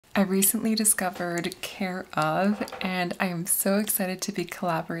I recently discovered Care Of, and I am so excited to be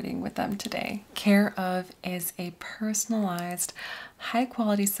collaborating with them today. Care Of is a personalized,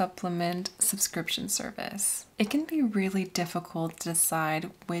 high-quality supplement subscription service. It can be really difficult to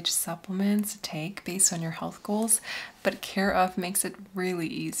decide which supplements to take based on your health goals, but Care Of makes it really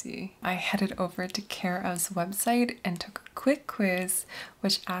easy. I headed over to Care Of's website and took a quick quiz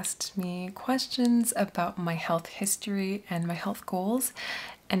which asked me questions about my health history and my health goals.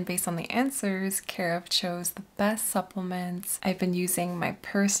 And based on the answers, Care Of chose the best supplements. I've been using my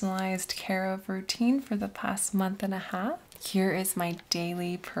personalized Care Of routine for the past month and a half. Here is my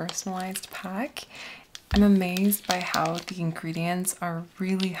daily personalized pack. I'm amazed by how the ingredients are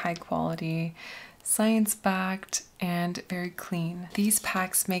really high quality, science-backed, and very clean. These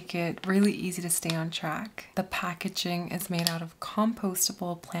packs make it really easy to stay on track. The packaging is made out of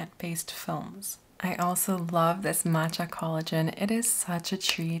compostable plant-based films. I also love this matcha collagen. It is such a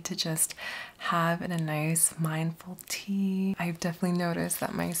treat to just have in a nice mindful tea. I've definitely noticed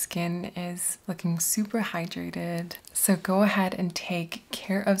that my skin is looking super hydrated. So go ahead and take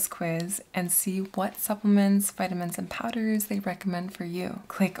Care Of's quiz and see what supplements, vitamins, and powders they recommend for you.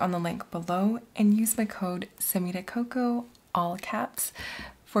 Click on the link below and use my code SEMIDECOCO, all caps,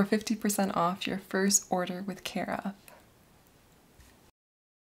 for 50% off your first order with Care Of.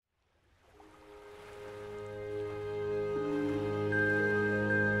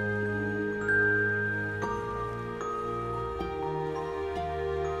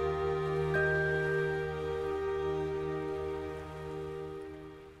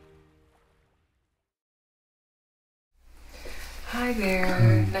 Hi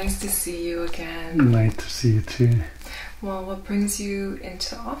there, nice to see you again. Nice to see you too. Well, what brings you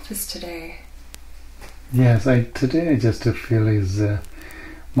into office today? Yes, today I just feel is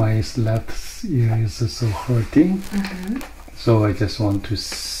my left ear is so hurting. So I just want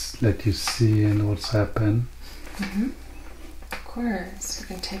to let you see and what's happened. Of course, we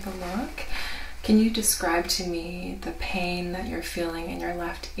can take a look. Can you describe to me the pain that you're feeling in your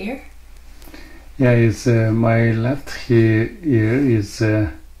left ear? Yeah, it's my left ear is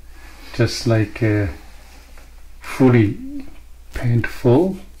just like fully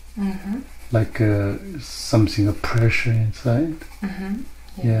painful, like something a pressure inside.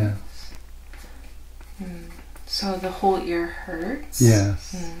 Yes. So the whole ear hurts?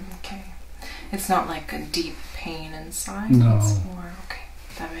 Yes. Okay. It's not like a deep pain inside? No. It's more, okay,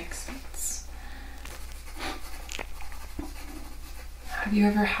 that makes sense. Have you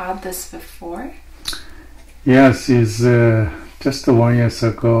ever had this before? Yes, it's just 1 year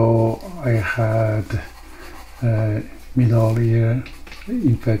ago I had middle ear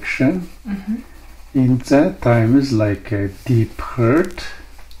infection. In that time it's like a deep hurt.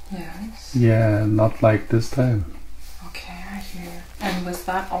 Yes. Yeah, not like this time. Okay, I hear. And was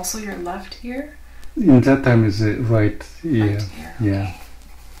that also your left ear? In that time is right ear. Right ear, okay. Yeah.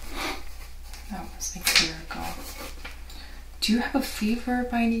 That was a year ago. Do you have a fever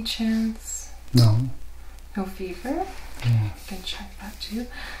by any chance? No. No fever? Yeah. I can check that too.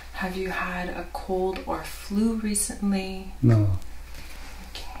 Have you had a cold or flu recently? No.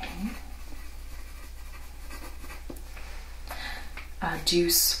 Okay. Do you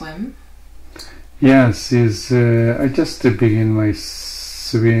swim? Yes, is I just begin my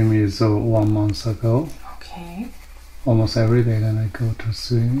swim is 1 month ago. Okay. Almost every day then I go to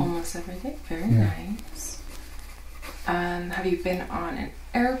swim. Almost every day? Very nice. Have you been on an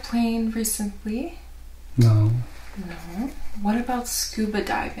airplane recently? No. No. What about scuba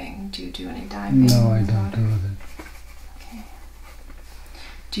diving? Do you do any diving? No, I don't do that. Okay.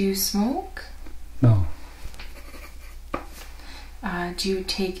 Do you smoke? No. Do you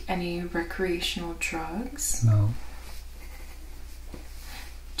take any recreational drugs? No.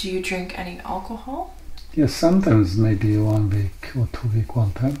 Do you drink any alcohol? Yes, sometimes maybe 1 week or 2 weeks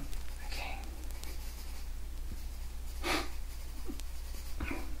one time. Okay.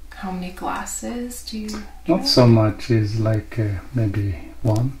 How many glasses do you drink? Not so much, is like maybe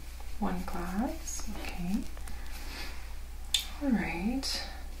 1. 1 glass, okay. Alright.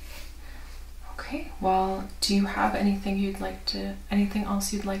 Okay, well, do you have anything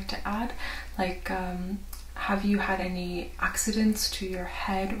else you'd like to add? Like, have you had any accidents to your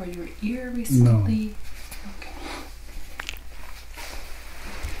head or your ear recently? No. Okay.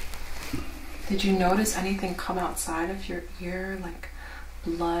 Did you notice anything come outside of your ear, like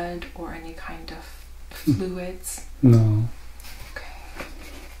blood or any kind of fluids? No. Okay.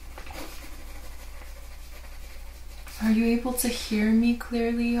 Are you able to hear me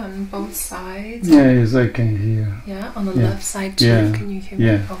clearly on both sides? Yes, I can hear. Yeah, on the left side too. Yeah. Can you hear me?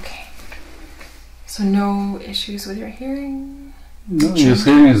 Yeah. Okay. So no issues with your hearing? No, your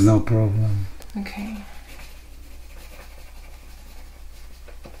hearing is no problem. Okay.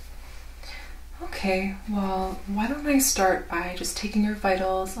 Okay, well, why don't I start by just taking your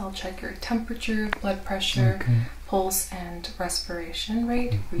vitals. I'll check your temperature, blood pressure, pulse, and respiration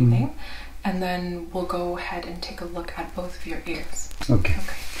rate, breathing. And then we'll go ahead and take a look at both of your ears. Okay.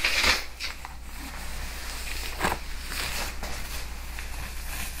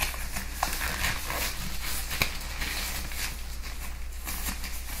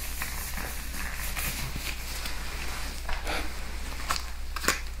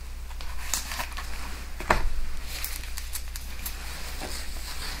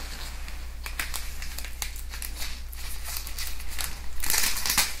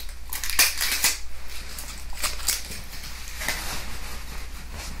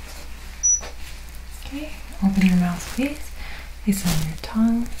 Okay, open your mouth, please. Place on your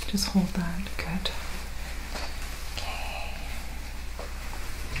tongue. Just hold that. Good. Okay.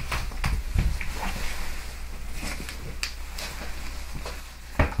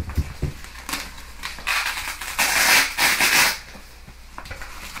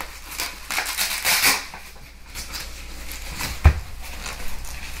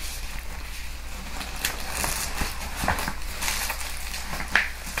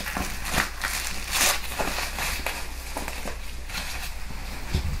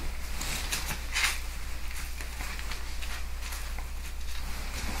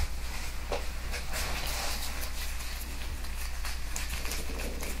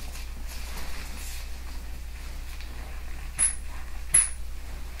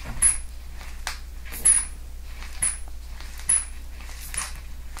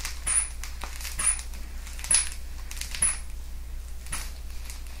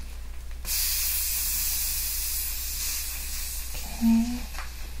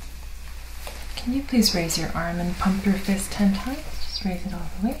 Can you please raise your arm and pump your fist 10 times? Just raise it all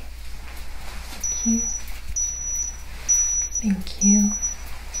the way. Thank you. Thank you.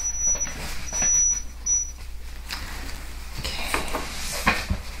 Okay.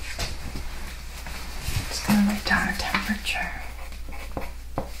 Just gonna write down a temperature.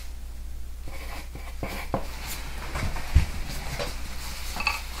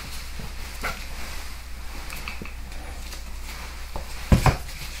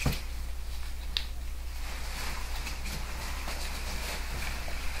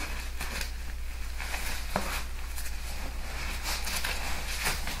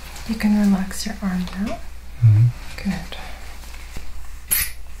 You can relax your arm now. Good.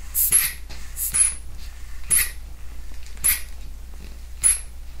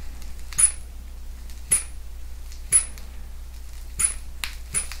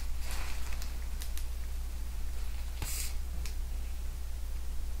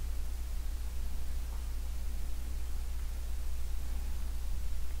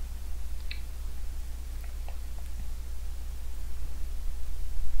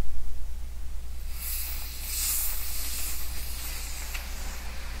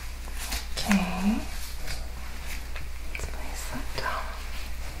 Okay, let's place that down.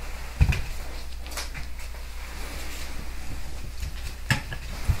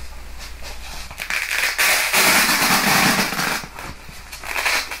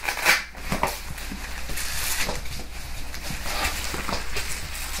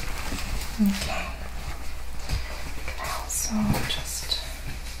 Okay, can I also just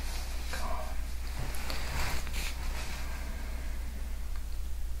go.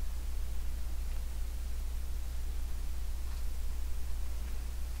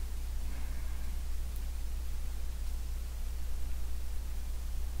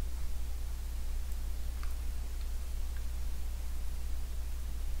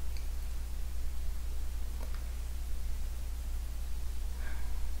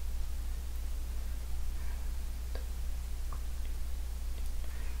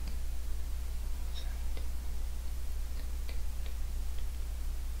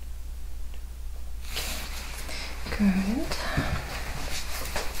 Good.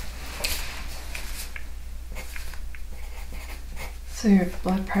 So your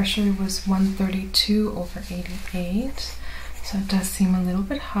blood pressure was 132 over 88. So it does seem a little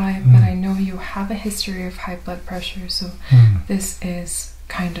bit high, but I know you have a history of high blood pressure, so this is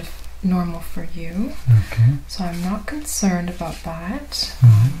kind of normal for you. Okay. So I'm not concerned about that.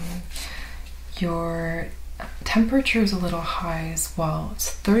 Your temperature is a little high as well. It's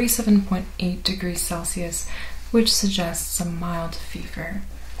 37.8 degrees Celsius, which suggests a mild fever.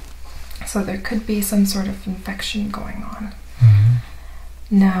 So there could be some sort of infection going on.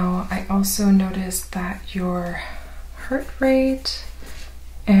 Now, I also noticed that your heart rate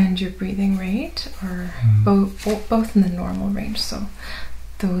And your breathing rate are both in the normal range, so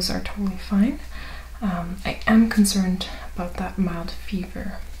those are totally fine. I am concerned about that mild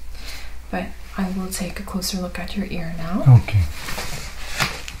fever, but I will take a closer look at your ear now. Okay.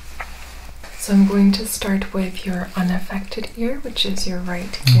 So I'm going to start with your unaffected ear, which is your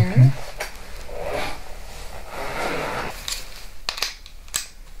right ear.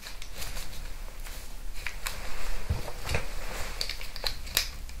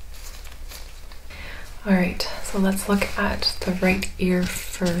 Alright, so let's look at the right ear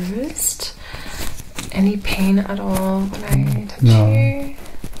first. Any pain at all when I touch you?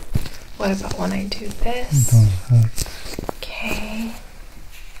 What about when I do this? Don't hurt. Okay.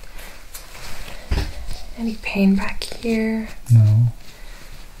 Any pain back here? No.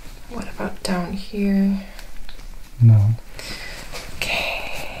 What about down here? No.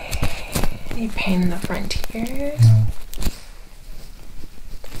 Okay. Any pain in the front here? No.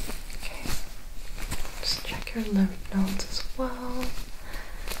 Okay. Just check your lymph nodes as well.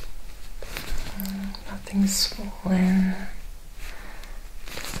 Nothing's swollen.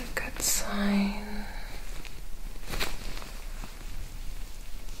 That's a good sign.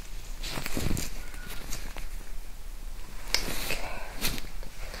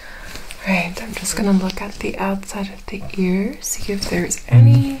 Alright, I'm just going to look at the outside of the ear, see if there's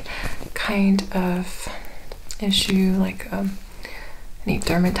any kind of issue, like any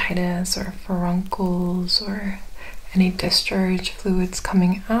dermatitis or furuncles or any discharge fluids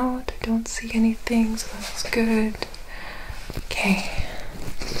coming out. I don't see anything, so that's good. Okay.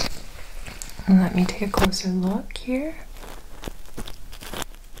 And let me take a closer look here.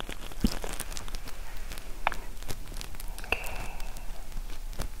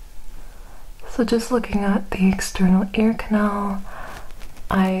 So just looking at the external ear canal,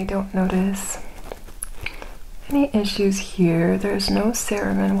 I don't notice any issues here. There's no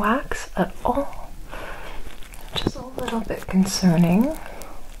cerumen wax at all, which is a little bit concerning.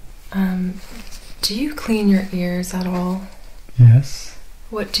 Do you clean your ears at all? Yes.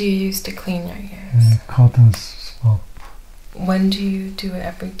 What do you use to clean your ears? Cotton swab. When do you do it?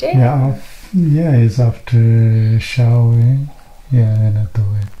 Every day? Yeah, it's after showering. Yeah, and I do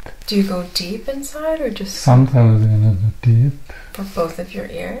it. Do you go deep inside or just sometimes in a deep? For both of your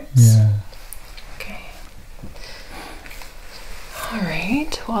ears? Yeah. Okay.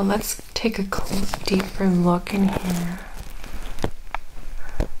 Alright, well let's take a deeper look in here.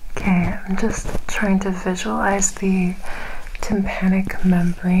 Okay, I'm just trying to visualize the tympanic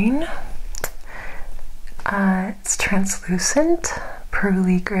membrane. It's translucent,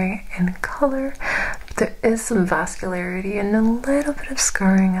 pearly gray in color. There is some vascularity and a little bit of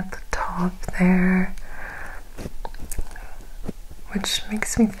scarring at the top there, which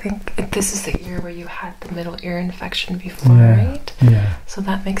makes me think this is the ear where you had the middle ear infection before, right? Yeah. So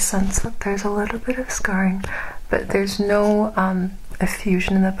that makes sense that there's a little bit of scarring, but there's no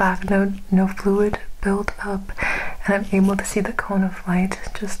effusion in the back, no fluid build up, and I'm able to see the cone of light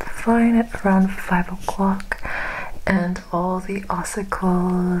just fine at around 5 o'clock. And all the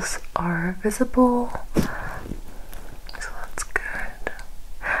ossicles are visible, so that's good.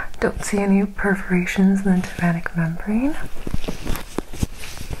 Don't see any perforations in the tympanic membrane.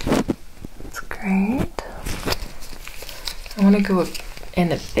 That's great. I want to go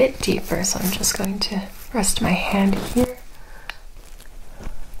in a bit deeper, so I'm just going to rest my hand here.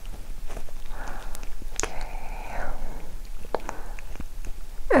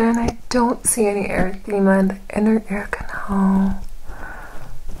 And I don't see any erythema in the inner ear canal.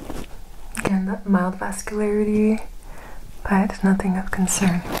 Again, that mild vascularity, but nothing of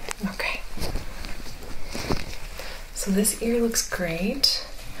concern. Okay. So this ear looks great.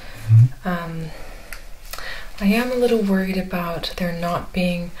 I am a little worried about there not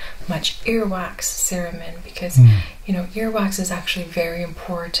being much earwax cerumen because, you know, earwax is actually very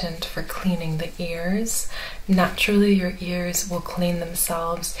important for cleaning the ears. Naturally, your ears will clean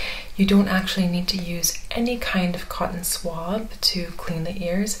themselves. You don't actually need to use any kind of cotton swab to clean the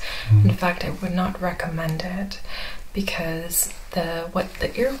ears. In fact, I would not recommend it because what the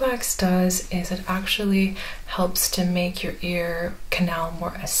earwax does is it actually helps to make your ear canal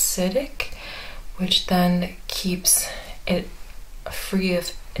more acidic, which then keeps it free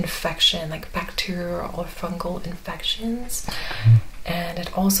of infection, like bacterial or fungal infections. And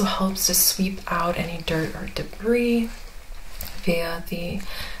it also helps to sweep out any dirt or debris via the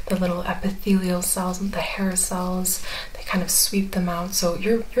little epithelial cells, the hair cells. They kind of sweep them out. So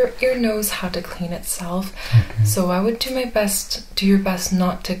your ear knows how to clean itself. So I would do your best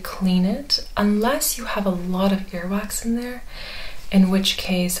not to clean it unless you have a lot of earwax in there, in which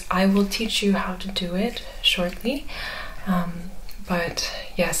case I will teach you how to do it shortly. But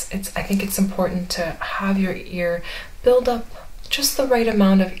yes, I think it's important to have your ear build up just the right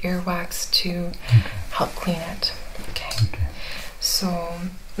amount of earwax to help clean it. Okay. So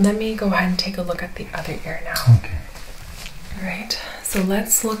let me go ahead and take a look at the other ear now. Okay. All right. So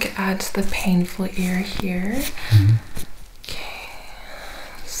let's look at the painful ear here. Okay.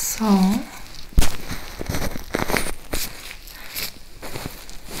 So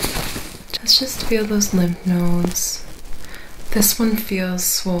let's just feel those lymph nodes. This one feels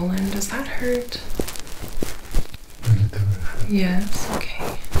swollen. Does that hurt? A little bit. Yes,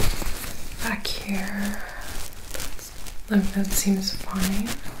 okay. Back here. Lymph node seems fine.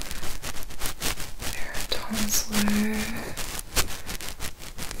 Tonsillar.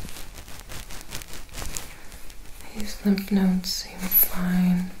 These lymph nodes seem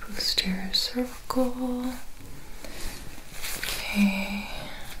fine. Posterior cervical. Okay.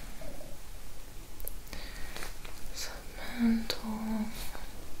 Submental.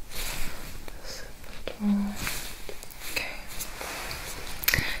 Occipital. Okay.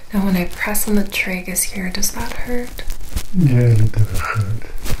 Now when I press on the tragus here, does that hurt? Yeah, a little bit hurt.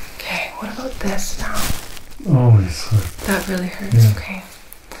 Okay, what about this now? Oh, it's hurt. That really hurts, Yeah. okay.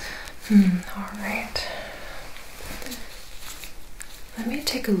 Alright. Let me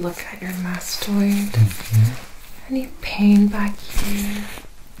take a look at your mastoid. Okay. Any pain back here?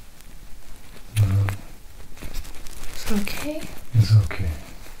 No, It's okay? it's okay.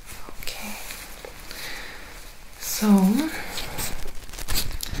 Okay. So,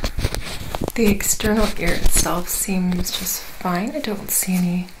 the external ear itself seems just fine. I don't see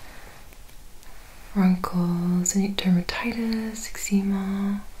any runcles, any dermatitis,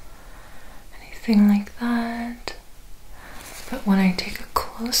 eczema, anything like that. But when I take a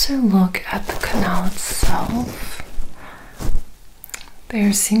closer look at the canal itself,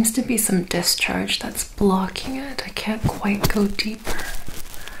 there seems to be some discharge that's blocking it. I can't quite go deeper.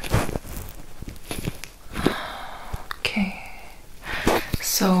 Okay.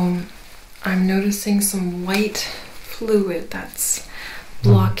 So I'm noticing some white fluid that's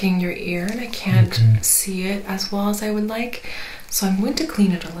blocking your ear, and I can't see it as well as I would like. So I'm going to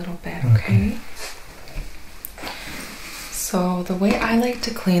clean it a little bit, okay? So the way I like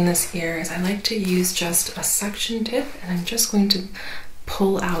to clean this ear is I like to use just a suction tip, and I'm just going to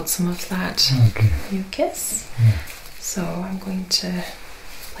pull out some of that mucus. So I'm going to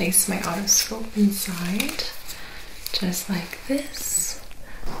place my otoscope inside, just like this,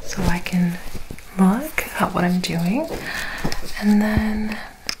 so I can look at what I'm doing, and then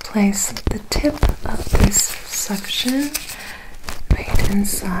place the tip of this suction right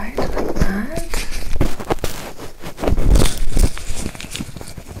inside like that.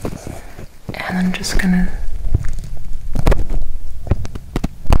 And I'm just gonna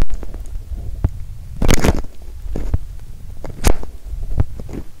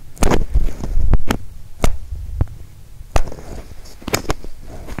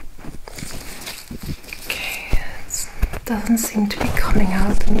doesn't seem to be coming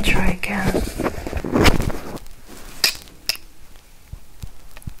out. Let me try again.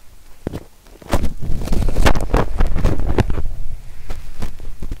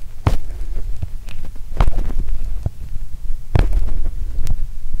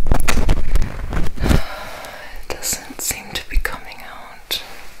 It doesn't seem to be coming out.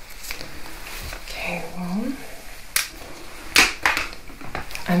 Okay, well,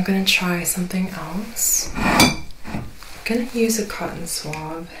 I'm gonna try something else. I'm going to use a cotton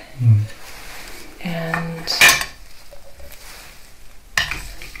swab, and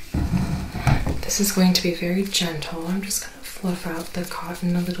this is going to be very gentle. I'm just going to fluff out the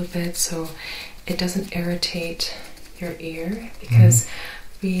cotton a little bit so it doesn't irritate your ear, because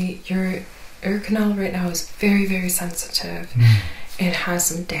your ear canal right now is very, very sensitive. It has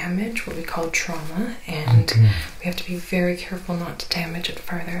some damage, what we call trauma, and we have to be very careful not to damage it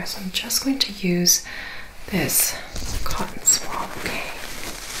further. So I'm just going to use this cotton swab, okay?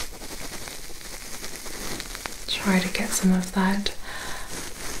 Try to get some of that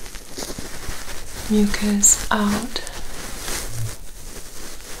mucus out.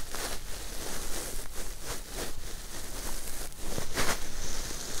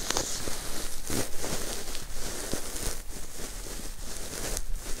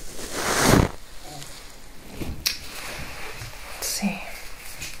 Let's see.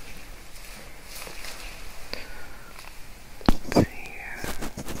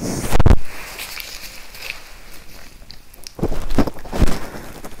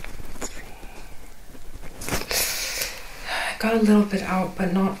 Got a little bit out,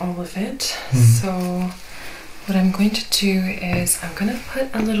 but not all of it. So what I'm going to do is I'm going to put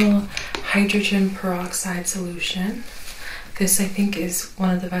a little hydrogen peroxide solution. I'm this I think is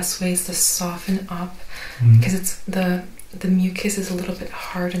one of the best ways to soften up, because it's the mucus is a little bit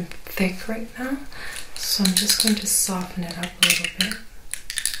hard and thick right now. So I'm just going to soften it up a little bit.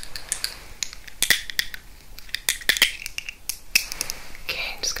 Okay,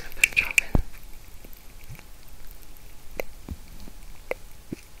 I'm just going to put a drop in.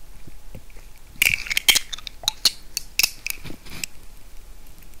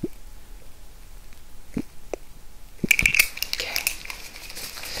 Okay.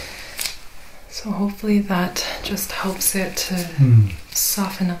 So hopefully that just helps it to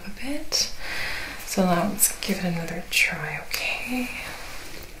soften up a bit. So now let's give it another try, okay?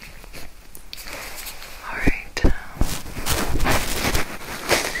 All right.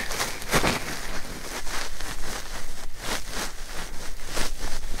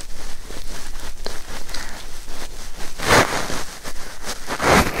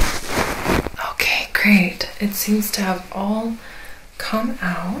 Okay, great. It seems to have all come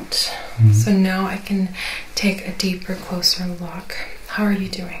out. So now I can take a deeper, closer look. How are you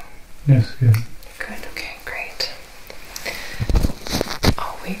doing? Yes, good. Good, okay, great.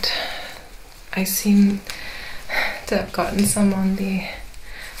 Oh, wait. I seem to have gotten some on the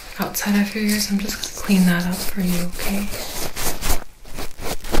outside of your ears. I'm just going to clean that up for you, okay?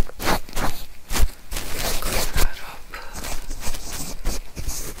 Clean that up.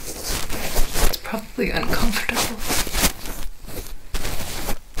 It's probably uncomfortable.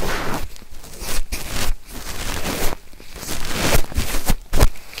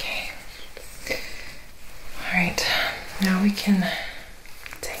 Now we can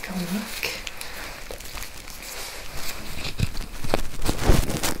take a look.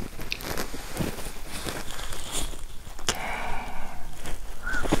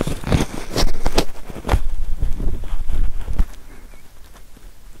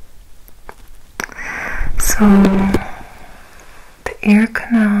 So the ear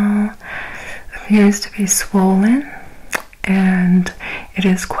canal appears to be swollen, and it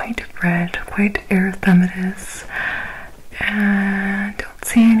is quite red, quite erythematous. And don't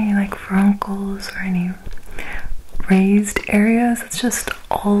see any like furuncles or any raised areas. It's just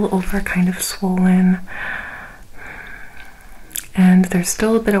all over kind of swollen. And there's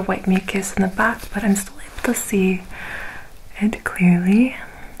still a bit of white mucus in the back, but I'm still able to see it clearly.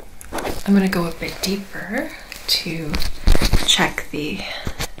 I'm going to go a bit deeper to check the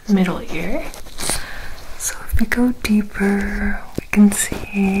middle ear. So if we go deeper, we can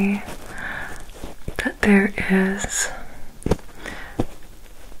see that there is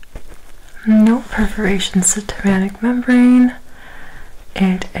no perforations to tympanic membrane.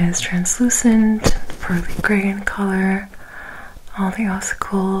 It is translucent, pearly gray in color. All the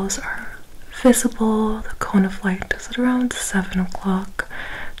ossicles are visible. The cone of light is at around 7 o'clock,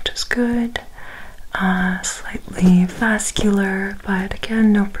 which is good. Slightly vascular, but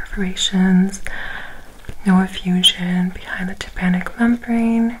again, no perforations, no effusion behind the tympanic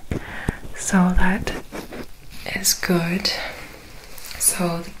membrane. So that is good.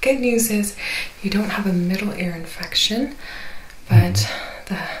 So the good news is you don't have a middle ear infection, but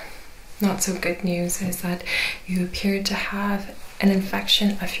the not so good news is that you appear to have an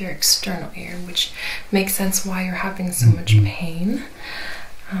infection of your external ear, which makes sense why you're having so much pain.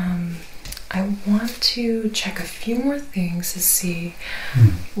 I want to check a few more things to see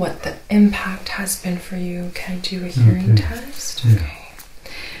what the impact has been for you. Can I do a hearing test? Yeah. Okay.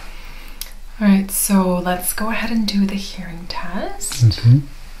 Alright, so let's go ahead and do the hearing test. Okay.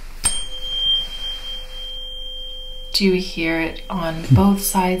 Do you hear it on both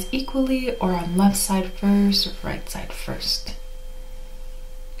sides equally, or on left side first or right side first?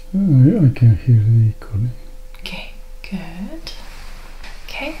 Yeah, I can hear it equally. Okay, good.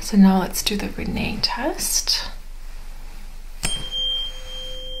 Okay, so now let's do the Renee test.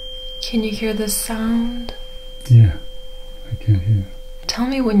 Can you hear the sound? Yeah, I can hear. Tell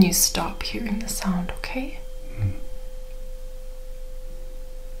me when you stop hearing the sound, okay?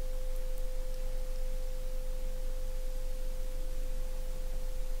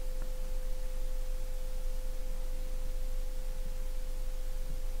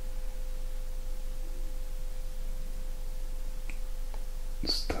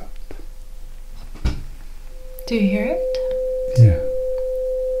 Stopped. Do you hear it? Yeah.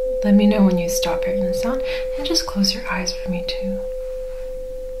 Let me know when you stop hearing the sound, and just close your eyes for me too.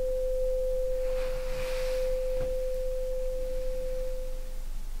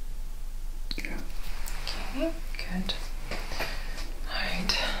 Okay, good.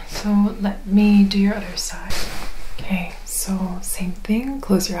 Alright, so let me do your other side. Okay, so same thing.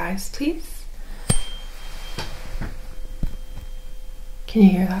 Close your eyes, please. Can you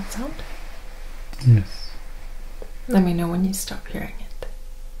hear that sound? Yes. Let me know when you stop hearing it.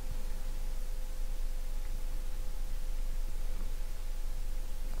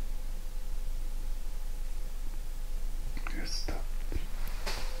 Yes, stop.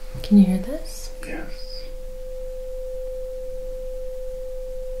 Can you hear this? Yes.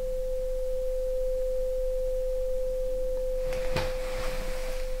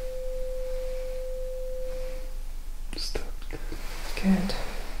 Stop. Good.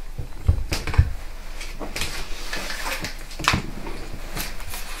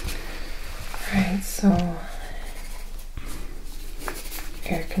 Alright, so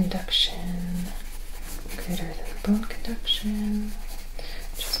air conduction greater than bone conduction,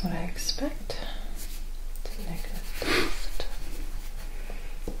 which is what I expect. It's a negative test.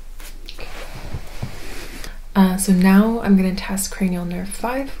 Okay. So now I'm going to test cranial nerve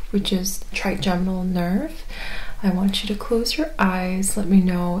 5, which is trigeminal nerve. I want you to close your eyes. Let me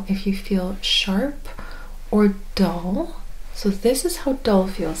know if you feel sharp or dull. So this is how dull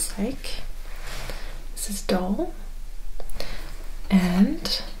feels like. This is dull.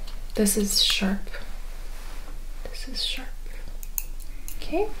 And this is sharp. This is sharp.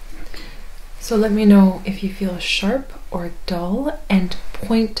 Okay? So let me know if you feel sharp or dull and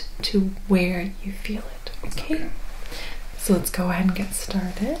point to where you feel it. Okay? So let's go ahead and get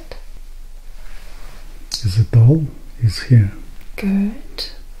started. Is it dull? Is here.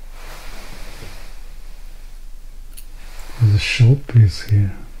 Good. Is it sharp? Is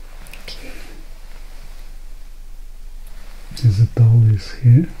here. Okay. Is it dull? Is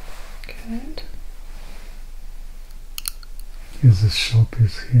here. Good. Is it sharp?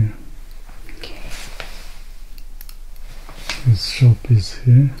 Is here. Okay. Is sharp? Is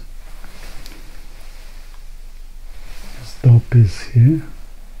here. Is dull? Is here.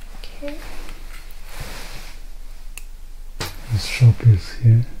 Okay. Is sharp? Is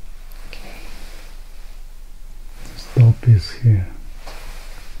here. Okay. Is dull? Is here.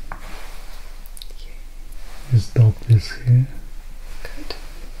 Okay. Is dull? Is here. Good.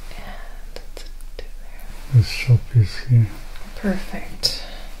 And let's do there. Is sharp? Is here. Perfect.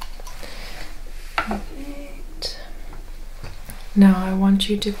 Perfect. Now I want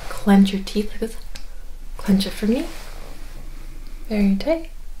you to clench your teeth like this. Clench it for me. Very tight.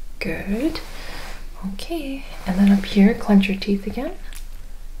 Good. Okay. And then up here, clench your teeth again.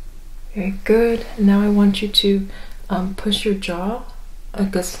 Very good. Now I want you to push your jaw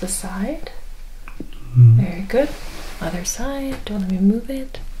against the side. Very good. Other side. Don't let me move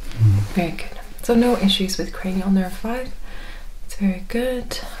it. Very good. So no issues with cranial nerve 5. It's very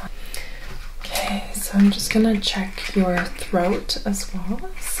good. Okay, so I'm just gonna check your throat as well,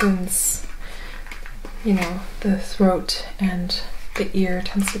 since you know the throat and the ear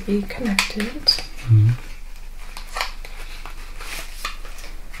tends to be connected.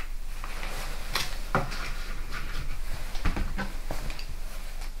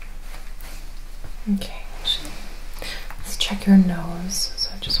 Okay, let's check your nose. So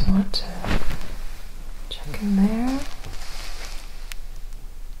I just want to check in there.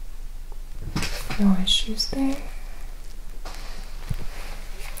 No issues there.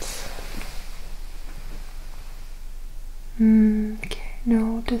 Okay,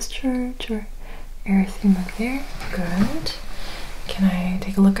 no discharge or erythema there. Good. Can I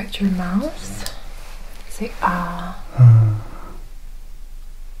take a look at your mouth? Say ah.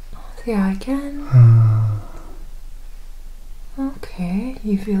 Say ah again. Okay,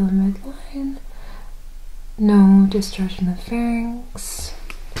 you feel a midline. No discharge in the pharynx.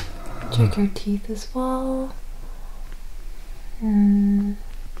 Check your teeth as well. No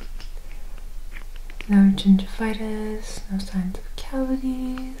gingivitis, no signs of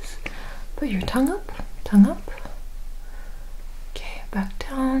cavities. Put your tongue up, tongue up. Okay, back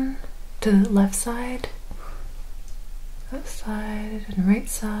down to the left side. Left side and right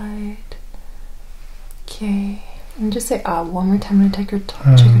side. Okay, and just say ah one more time. I'm gonna check your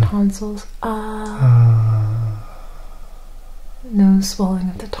tonsils. Ah. No swelling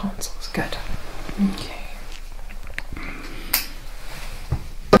of the tonsils. Good. Okay.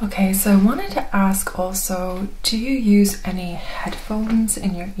 Okay, so I wanted to ask also, do you use any headphones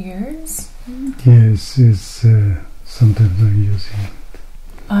in your ears? Yes, it's sometimes I'm using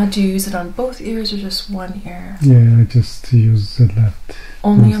it. Do you use it on both ears or just one ear? Yeah, I just use the left.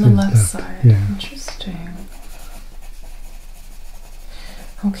 Only on the left side? Yeah. Interesting.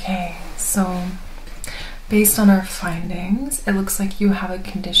 Okay, so based on our findings, it looks like you have a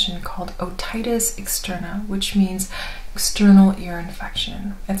condition called otitis externa, which means external ear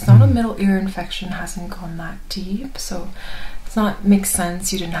infection. It's not a middle ear infection, hasn't gone that deep, so it's not makes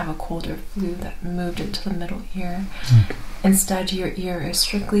sense. You didn't have a cold or flu that moved into the middle ear. Instead, your ear is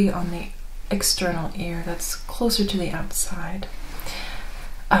strictly on the external ear that's closer to the outside.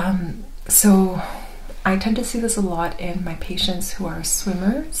 So I tend to see this a lot in my patients who are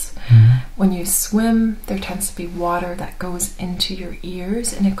swimmers. When you swim, there tends to be water that goes into your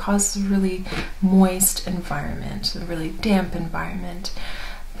ears, and it causes a really moist environment, a really damp environment.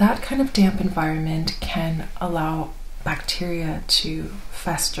 That kind of damp environment can allow bacteria to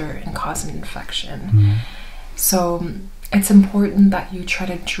fester and cause an infection. So it's important that you try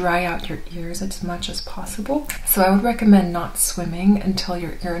to dry out your ears as much as possible. So I would recommend not swimming until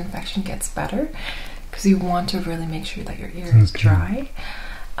your ear infection gets better, because you want to really make sure that your ear is dry.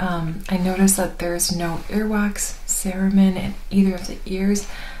 I noticed that there's no earwax, cerumen in either of the ears.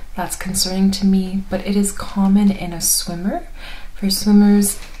 That's concerning to me, but it is common in a swimmer. For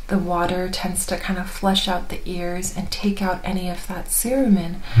swimmers, the water tends to kind of flush out the ears and take out any of that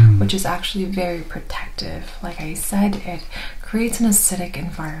cerumen, which is actually very protective. Like I said, it creates an acidic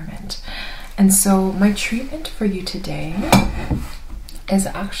environment. And so my treatment for you today is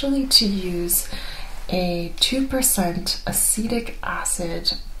actually to use a 2% acetic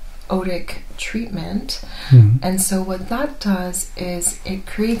acid otic treatment. And so what that does is it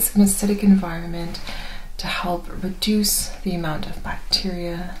creates an acidic environment to help reduce the amount of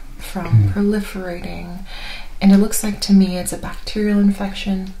bacteria from proliferating. And it looks like to me it's a bacterial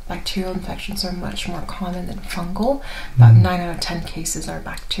infection. Bacterial infections are much more common than fungal. About 9 out of 10 cases are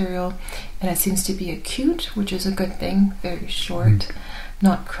bacterial, and it seems to be acute, which is a good thing, very short,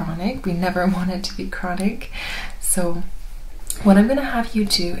 not chronic. We never want it to be chronic. So what I'm going to have you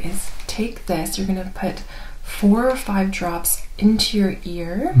do is take this, you're going to put 4 or 5 drops into your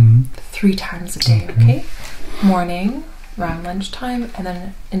ear 3 times a day, okay? Morning, around lunchtime, and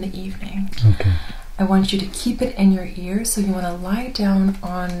then in the evening. I want you to keep it in your ear, so you want to lie down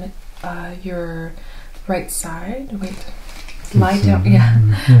on your right side. Wait, lie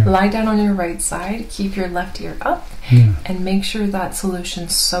down, lie down on your right side, keep your left ear up, and make sure that solution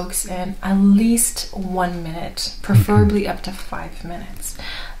soaks in at least 1 minute, preferably up to 5 minutes.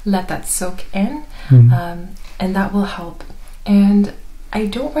 Let that soak in, and that will help. And I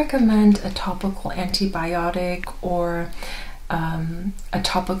don't recommend a topical antibiotic or a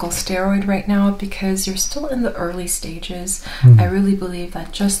topical steroid right now, because you're still in the early stages. I really believe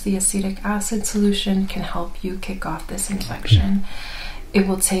that just the acetic acid solution can help you kick off this infection. It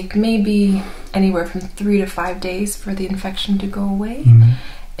will take maybe anywhere from 3 to 5 days for the infection to go away.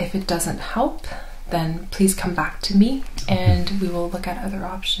 If it doesn't help, then please come back to me and we will look at other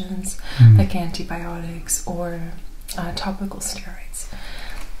options like antibiotics or topical steroids.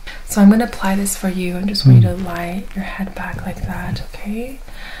 So I'm going to apply this for you. I just want you to lie your head back like that, okay?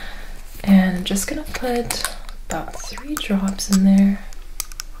 And I'm just going to put about 3 drops in there.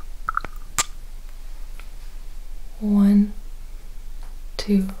 1,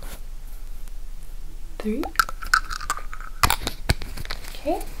 2, 3.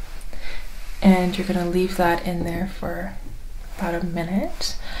 Okay. And you're going to leave that in there for about a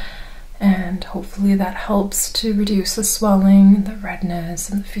minute. And hopefully that helps to reduce the swelling, the redness,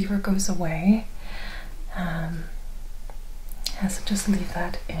 and the fever goes away. So just leave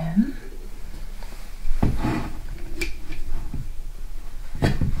that in.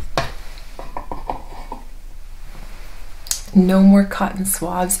 No more cotton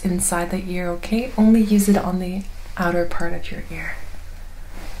swabs inside the ear, okay? Only use it on the outer part of your ear.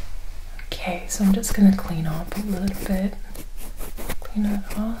 Okay, so I'm just going to clean up a little bit. Clean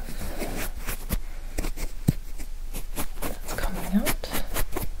it off. That's coming out.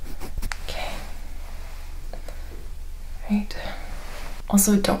 Okay. Right.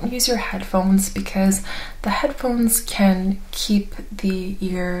 Also, don't use your headphones, because the headphones can keep the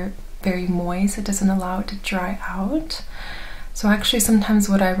ear very moist. It doesn't allow it to dry out. So actually sometimes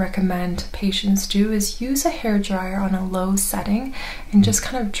what I recommend patients do is use a hair dryer on a low setting and just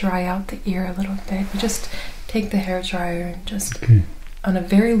kind of dry out the ear a little bit. You just take the hair dryer and just on a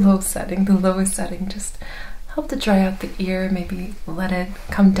very low setting, the lowest setting, just help to dry out the ear, maybe let it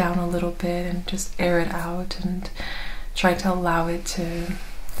come down a little bit and just air it out and try to allow it to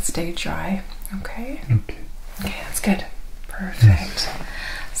stay dry. Okay, that's good. Perfect. Yes.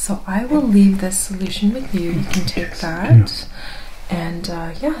 So I will leave this solution with you. You can take that. And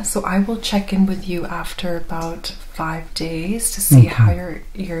yeah, so I will check in with you after about 5 days to see how your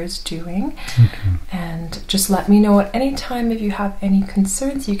ear is doing. And just let me know at any time if you have any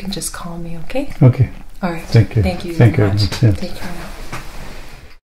concerns. You can just call me, okay? Okay. All right. Thank you. Thank you Thank very you much. very much. Yes. Take care now.